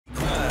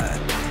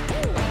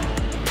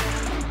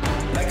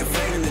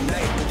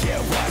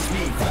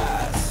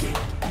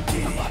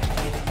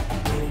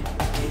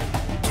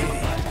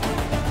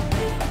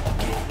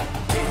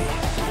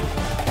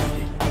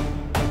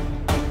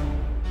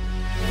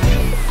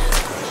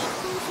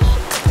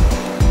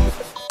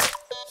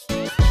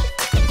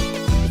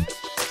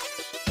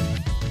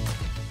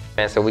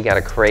And so we got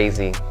a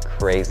crazy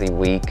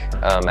week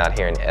out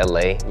here in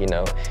LA. You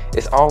know,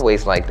 it's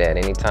always like that.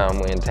 Anytime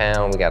we're in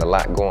town, we got a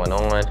lot going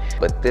on.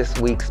 But this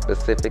week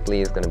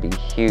specifically is gonna be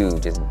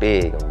huge, it's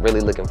big. I'm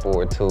really looking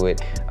forward to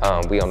it.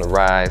 We on the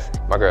rise.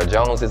 My girl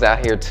Jones is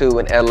out here too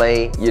in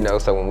LA, you know,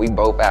 so when we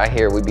both out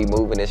here, we be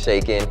moving and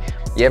shaking.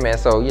 Yeah, man,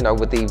 so, you know,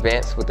 with the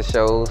events, with the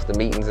shows, the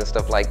meetings and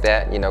stuff like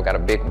that, you know, got a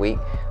big week.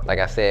 Like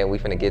I said, we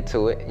finna get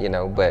to it, you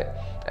know, but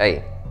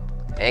hey,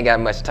 ain't got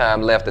much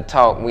time left to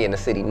talk. We in the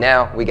city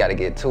now. We gotta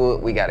get to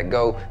it. We gotta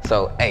go.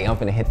 So, hey, I'm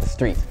finna hit the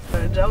streets.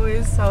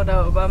 Joey's so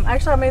dope.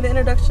 Actually, I made the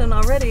introduction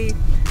already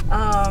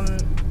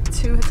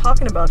to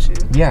talking about you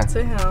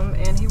to him,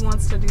 and he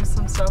wants to do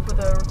some stuff with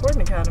the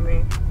Recording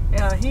Academy.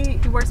 Yeah,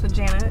 he works with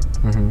Janet.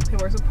 He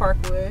works with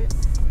Parkwood.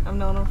 I've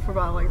known him for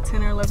about like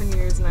 10 or 11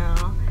 years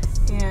now.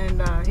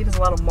 And he does a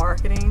lot of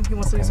marketing. He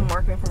wants to do some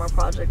marketing for my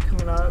project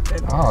coming up.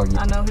 And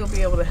I know he'll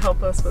be able to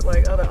help us with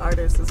like other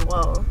artists as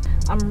well.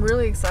 I'm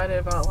really excited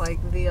about like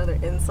the other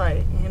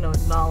insight, you know,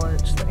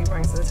 knowledge that he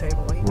brings to the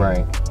table. He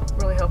can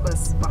really help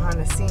us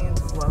behind the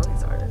scenes as well as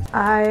these artists.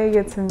 I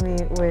get to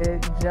meet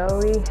with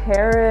Joey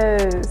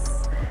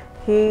Harris.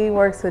 He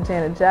works with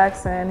Janet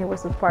Jackson. He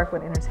works with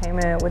Parkwood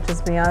Entertainment, which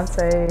is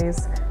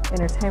Beyonce's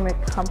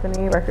entertainment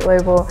company, record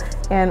label.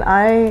 And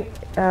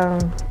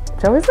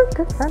Joey's a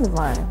good friend of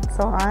mine,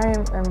 so I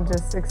am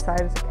just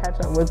excited to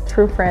catch up with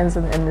true friends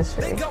in the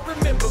industry.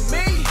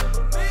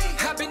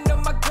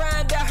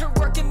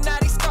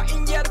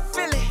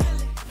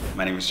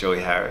 My name is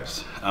Joey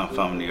Harris. I'm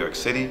from New York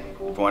City,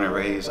 born and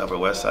raised Upper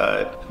West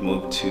Side.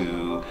 Moved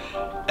to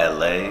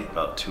LA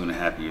about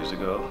 2.5 years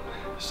ago,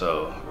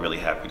 so really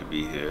happy to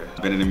be here.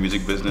 Been in the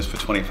music business for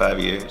 25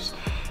 years.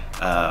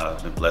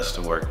 Been blessed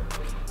to work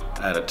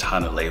at a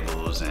ton of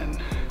labels and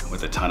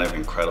with a ton of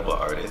incredible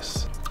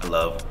artists. I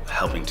love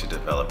helping to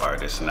develop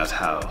artists, and that's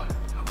how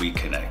we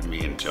connect. Me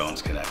and Jones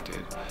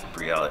connected.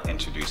 Brielle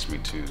introduced me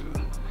to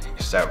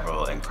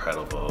several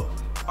incredible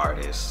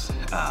artists.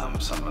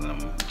 Some of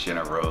them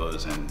Jenna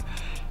Rose and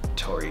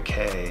Tori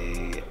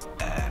K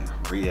and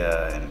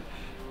Rhea, and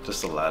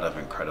just a lot of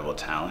incredible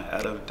talent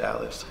out of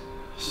Dallas.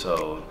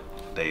 So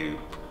they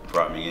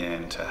brought me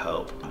in to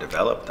help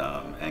develop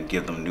them and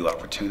give them new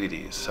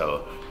opportunities.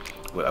 So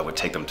I would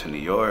take them to New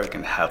York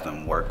and have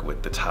them work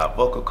with the top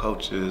vocal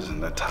coaches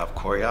and the top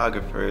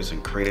choreographers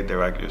and creative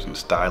directors and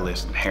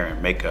stylists and hair and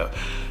makeup.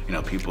 You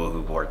know, people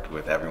who worked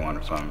with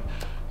everyone from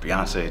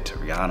Beyonce to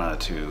Rihanna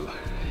to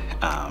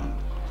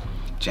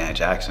Janet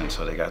Jackson,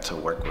 so they got to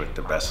work with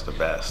the best of the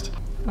best.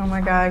 Oh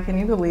my God, can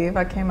you believe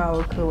I came out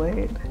with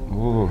Kool-Aid?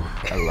 Ooh,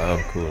 I love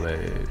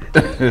Kool-Aid.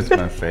 It's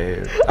my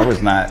fave. I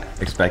was not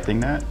expecting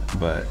that,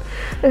 but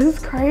it's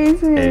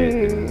crazy.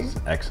 It is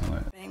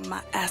excellent.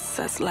 My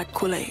assets like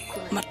Kool-Aid.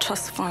 My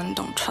trust fund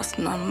don't trust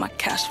none. My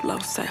cash flow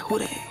said who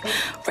they.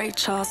 Ray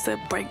Charles said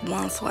break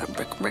one, so I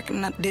break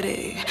and I did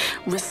it.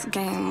 Risk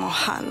game on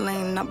hot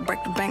lane, not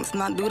break the banks,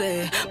 not do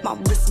that. My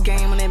risk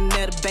game on them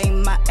net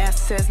bang. My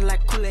assets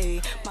like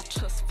Kool-Aid. My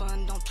trust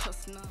fund don't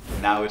trust none.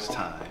 Now it's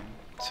time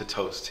to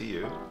toast to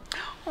you.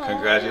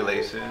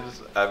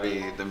 Congratulations. I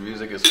mean, the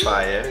music is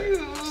fire.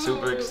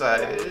 Super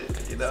excited,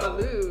 you know.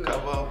 Salute.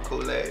 Come on,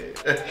 Kool-Aid.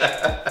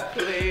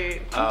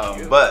 Kool-Aid.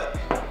 But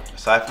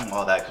aside from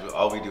all that, because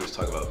all we do is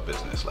talk about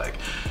business, like,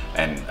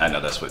 and I know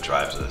that's what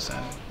drives us,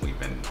 and we've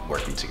been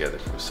working together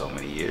for so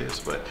many years,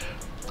 but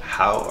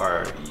how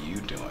are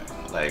you doing?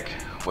 Like,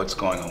 what's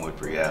going on with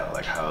Brielle?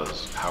 Like, how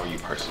are you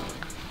personally?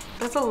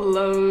 That's a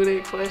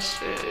loaded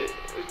question.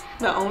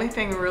 The only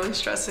thing really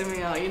stressing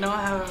me out, you know,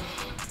 I have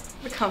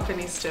the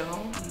company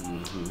still.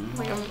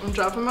 Like I'm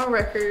dropping my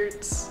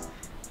records,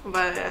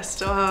 but I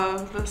still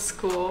have the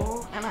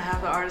school and I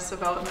have the artist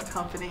development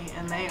company,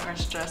 and they are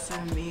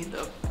stressing me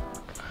the.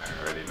 I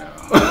already know.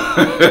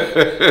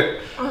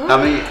 How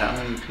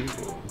many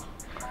people?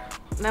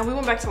 Now we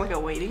went back to like a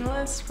waiting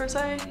list per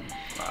se.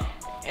 Wow.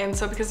 And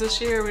so because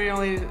this year we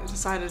only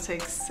decided to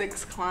take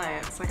 6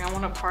 clients, like I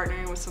want to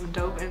partner with some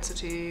dope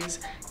entities.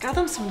 Got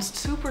them some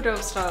super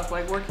dope stuff,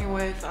 like working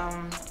with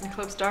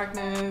Eclipse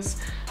Darkness,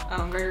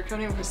 Gregory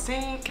Cody for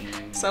Sync.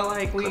 So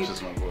like Eclipse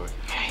is my boy.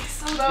 Yeah, he's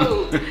so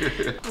dope.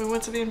 We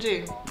went to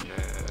BMG.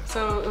 Yeah.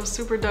 So it was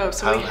super dope.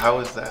 So how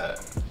was that?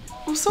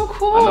 It was so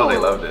cool. I know they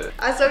loved it.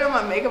 I still got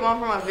my makeup on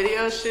for my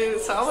video shoot,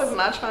 so I was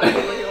not trying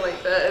to be looking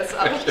like that. So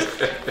I was just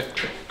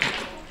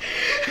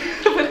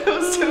but it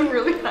was two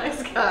really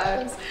nice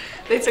guys.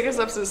 They took us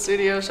up to the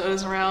studio, showed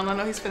us around. I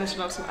know he's finishing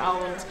up some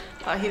albums.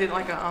 He did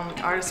like an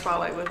artist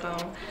spotlight with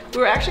them. We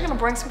were actually gonna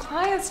bring some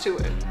clients to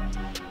it,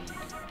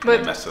 but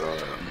they messed it all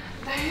up.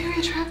 They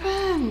be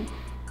tripping.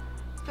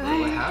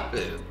 What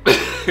happened?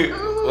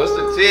 What's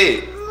the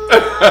tea?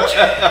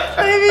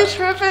 They be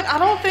tripping.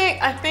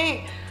 I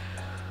think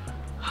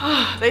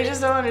they just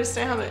don't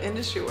understand how the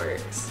industry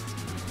works.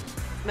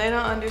 They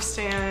don't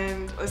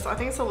understand. I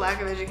think it's a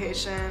lack of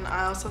education.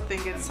 I also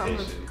think it's some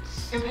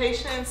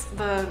impatience,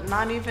 the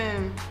not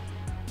even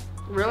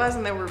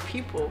realizing that we're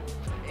people.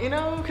 You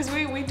know, because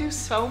we do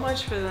so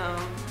much for them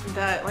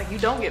that like you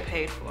don't get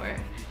paid for it.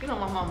 You know,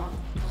 my mama.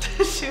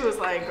 She was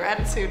like,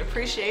 gratitude,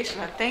 appreciation,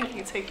 and thank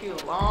you take you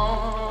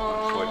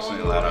long.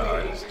 Unfortunately, a lot of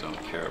artists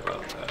don't care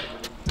about that.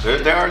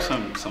 There are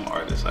some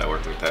artists I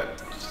work with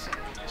that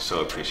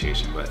show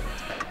appreciation, but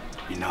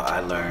you know,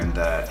 I learned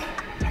that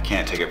I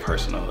can't take it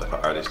personal if an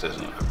artist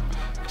doesn't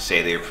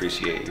say they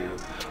appreciate you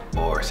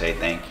or say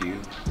thank you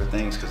for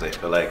things, because they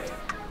feel like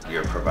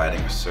you're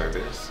providing a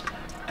service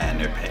and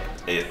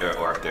they're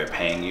or if they're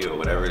paying you or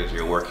whatever it is,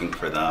 you're working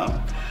for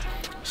them.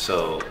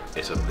 So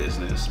it's a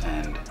business,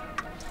 and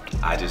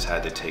I just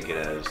had to take it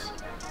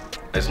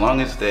as long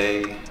as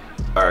they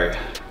are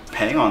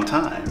paying on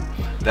time,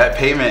 that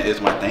payment is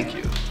my thank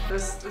you.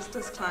 This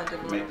client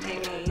didn't want to pay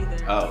me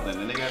either. Oh,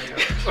 then they gotta go.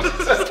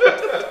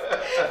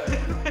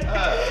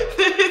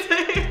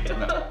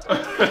 No.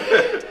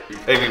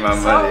 Pay me my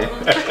money.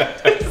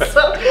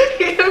 So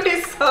give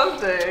me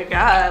something,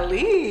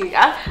 golly.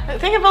 I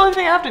think of the only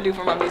thing I have to do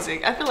for my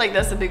music. I feel like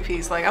that's a big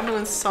piece. Like, I'm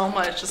doing so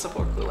much to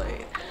support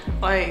Kool-Aid.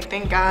 Like,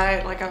 thank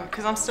God, like,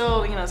 because I'm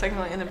still, you know,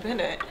 technically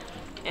independent.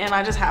 And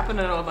I just happen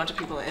to know a bunch of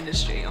people in the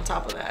industry on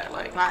top of that.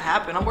 Like, not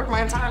happen, I'm working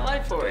my entire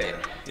life for it.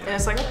 Yeah. And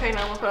it's like, okay,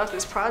 now I'm gonna put out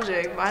this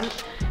project.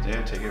 But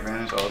yeah, take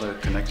advantage of all the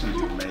connections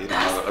you've made and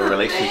all the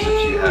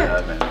relationships you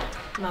have. And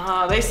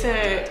nah, they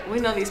said, we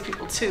know these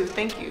people too,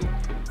 thank you.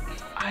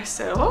 I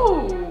said,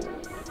 oh,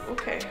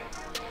 okay.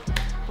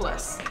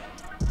 Bless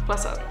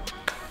up.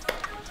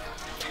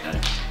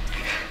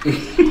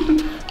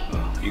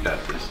 Well, you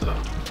got this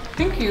though.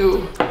 Thank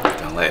you.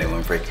 Don't let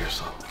anyone break your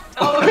soul.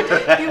 Oh, you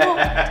won't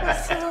break my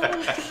soul.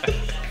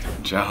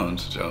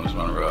 Jones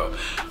Monroe.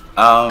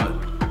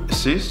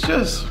 She's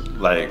just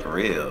like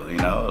real, you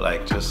know,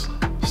 like just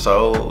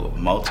so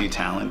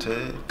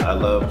multi-talented. I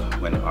love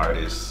when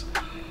artists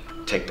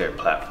take their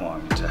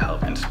platform to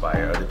help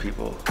inspire other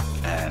people,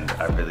 and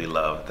I really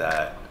love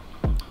that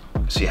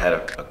she had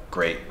a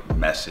great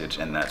message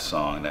in that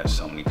song that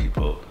so many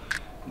people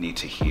need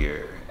to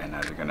hear, and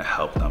that are gonna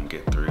help them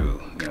get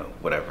through, you know,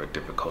 whatever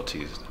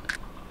difficulties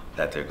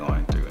that they're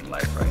going through in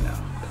life right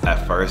now.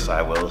 At first,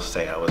 I will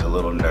say I was a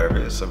little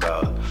nervous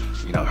about,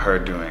 you know, her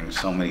doing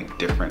so many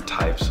different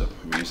types of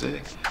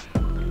music.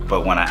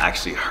 But when I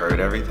actually heard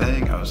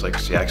everything, I was like,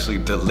 she actually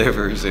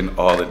delivers in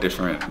all the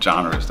different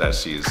genres that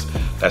she's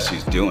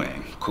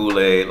doing.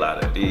 Kool-Aid, La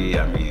Da Dee,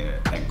 I mean,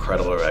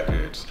 incredible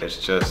records. It's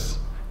just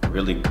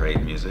really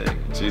great music.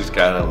 She's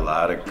got a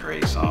lot of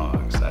great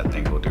songs that I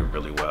think will do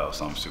really well,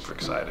 so I'm super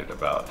excited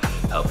about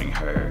helping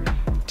her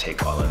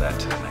take all of that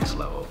to the next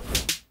level.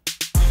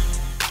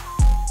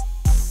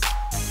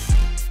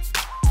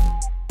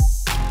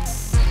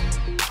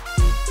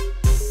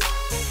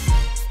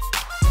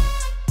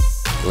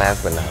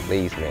 Last but not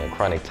least, man,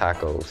 Chronic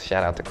Tacos.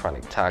 Shout out to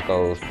Chronic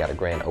Tacos. We got a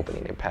grand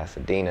opening in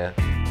Pasdena.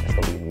 It's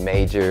gonna be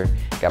major.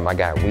 Got my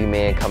guy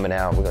Weeman coming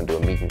out. We're gonna do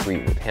a meet and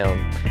greet with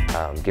him,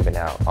 giving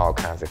out all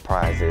kinds of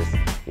prizes,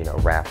 you know,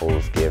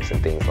 raffles, gifts,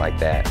 and things like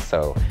that.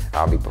 So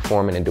I'll be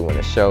performing and doing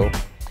a show.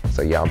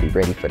 So y'all be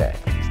ready for that.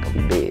 It's gonna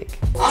be big.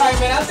 All right,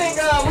 man, I think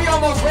we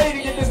almost ready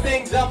to get this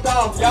thing jumped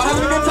off. Y'all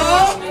having a good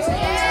time? Yeah.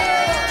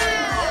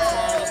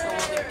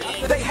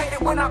 They hate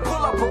it when I pull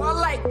up, oh, I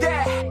like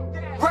that.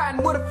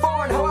 Riding with a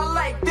foreign, oh, I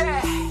like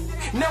that.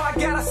 Now I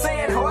gotta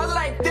say it, oh, I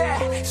like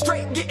that.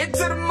 Straight getting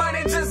to the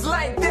money just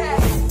like that.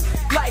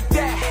 Like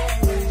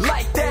that,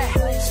 like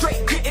that.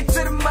 Straight getting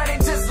to the money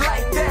just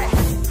like that.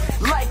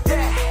 Like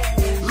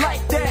that,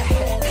 like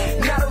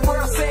that. Not a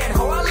world saying,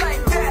 oh, I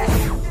like that.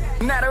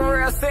 Not a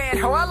world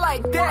saying, oh, I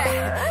like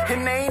that.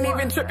 And they ain't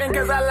even tripping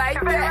cause I like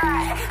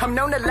that. I'm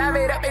known to live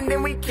it up and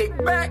then we kick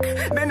back.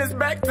 Then it's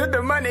back to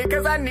the money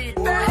cause I need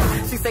that.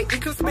 She say,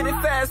 Eclipse spit it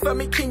fast for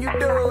me, can you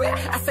do it?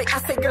 I say,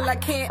 girl, I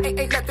can't,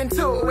 ain't nothing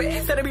to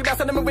it. Said I be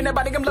bouncing, I'm moving that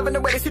body, I'm loving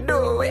the way that she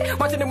do it.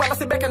 Watching it while I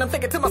sit back and I'm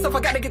thinking to myself, I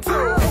gotta get to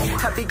it.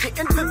 I be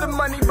getting to the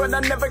money, but I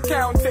never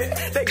count it.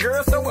 That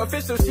girl so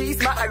official,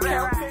 she's my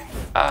accountant.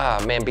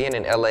 Man, being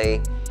in LA,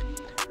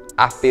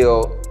 I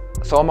feel,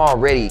 so I'm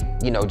already,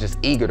 you know, just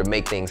eager to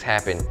make things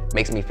happen.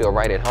 Makes me feel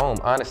right at home,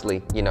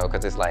 honestly, you know,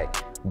 cause it's like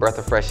breath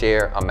of fresh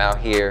air, I'm out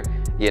here.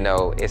 You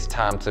know, it's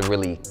time to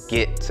really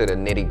get to the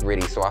nitty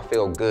gritty. So I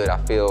feel good. I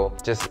feel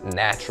just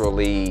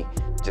naturally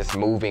just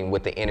moving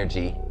with the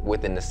energy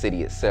within the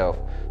city itself.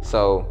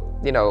 So,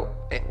 you know,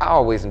 I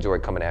always enjoy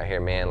coming out here,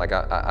 man. Like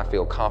I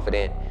feel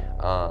confident.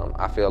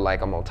 I feel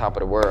like I'm on top of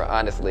the world,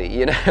 honestly,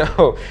 you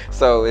know?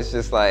 So it's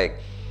just like,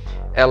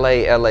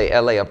 LA.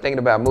 I'm thinking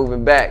about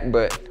moving back,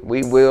 but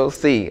we will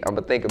see. I'm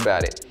gonna think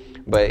about it.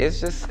 But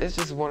it's just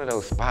one of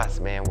those spots,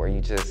 man, where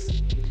you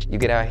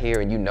get out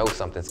here and you know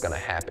something's gonna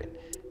happen.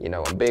 You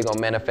know, I'm big on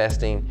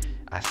manifesting.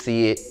 I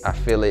see it, I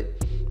feel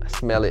it, I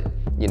smell it,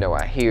 you know,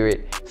 I hear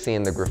it,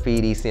 seeing the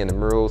graffiti, seeing the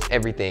murals,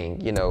 everything,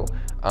 you know,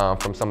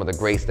 from some of the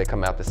greats that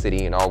come out the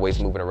city and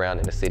always moving around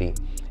in the city.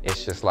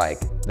 It's just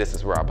like, this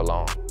is where I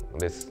belong.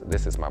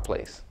 This is my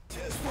place.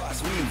 Just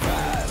watch me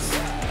rise.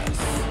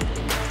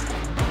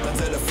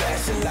 Under the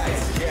flashing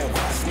lights, yeah,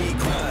 watch me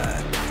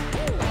grind.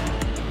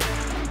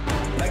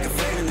 Like a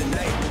flame in the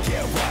night,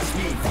 yeah, watch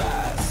me rise.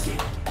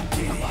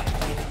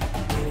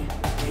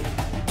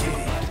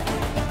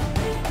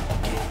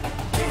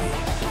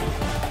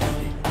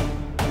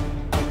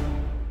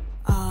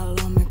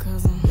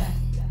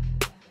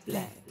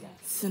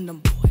 and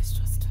them boys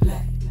dressed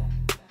black,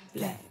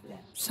 black.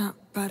 Shine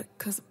brighter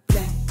cause I'm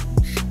black.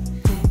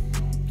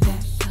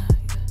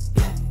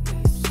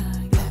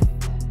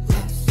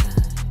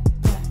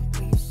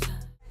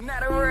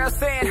 Not a real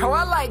saying, oh,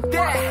 I like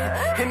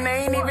that. And they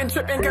ain't even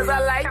tripping cause I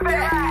like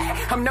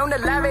that. I'm known to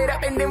live it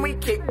up and then we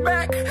kick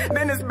back.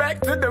 Then it's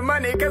back to the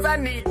money cause I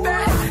need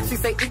that. She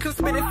say, Eclipse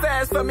spit it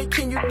fast for me,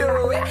 can you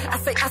do it? I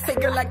say,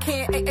 girl, I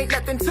can't, ain't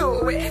nothing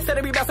to it. Said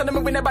I be bouncing, I'm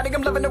moving that body,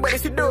 I'm loving the way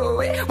that she do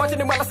it. Watching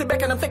it while I sit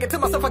back and I'm thinking to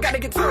myself, I gotta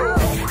get to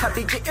it. I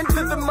be getting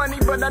to the money,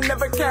 but I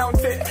never count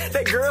it.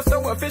 That girl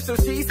so official,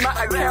 she's my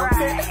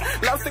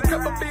accountant. Lost a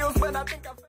couple bills, but I think I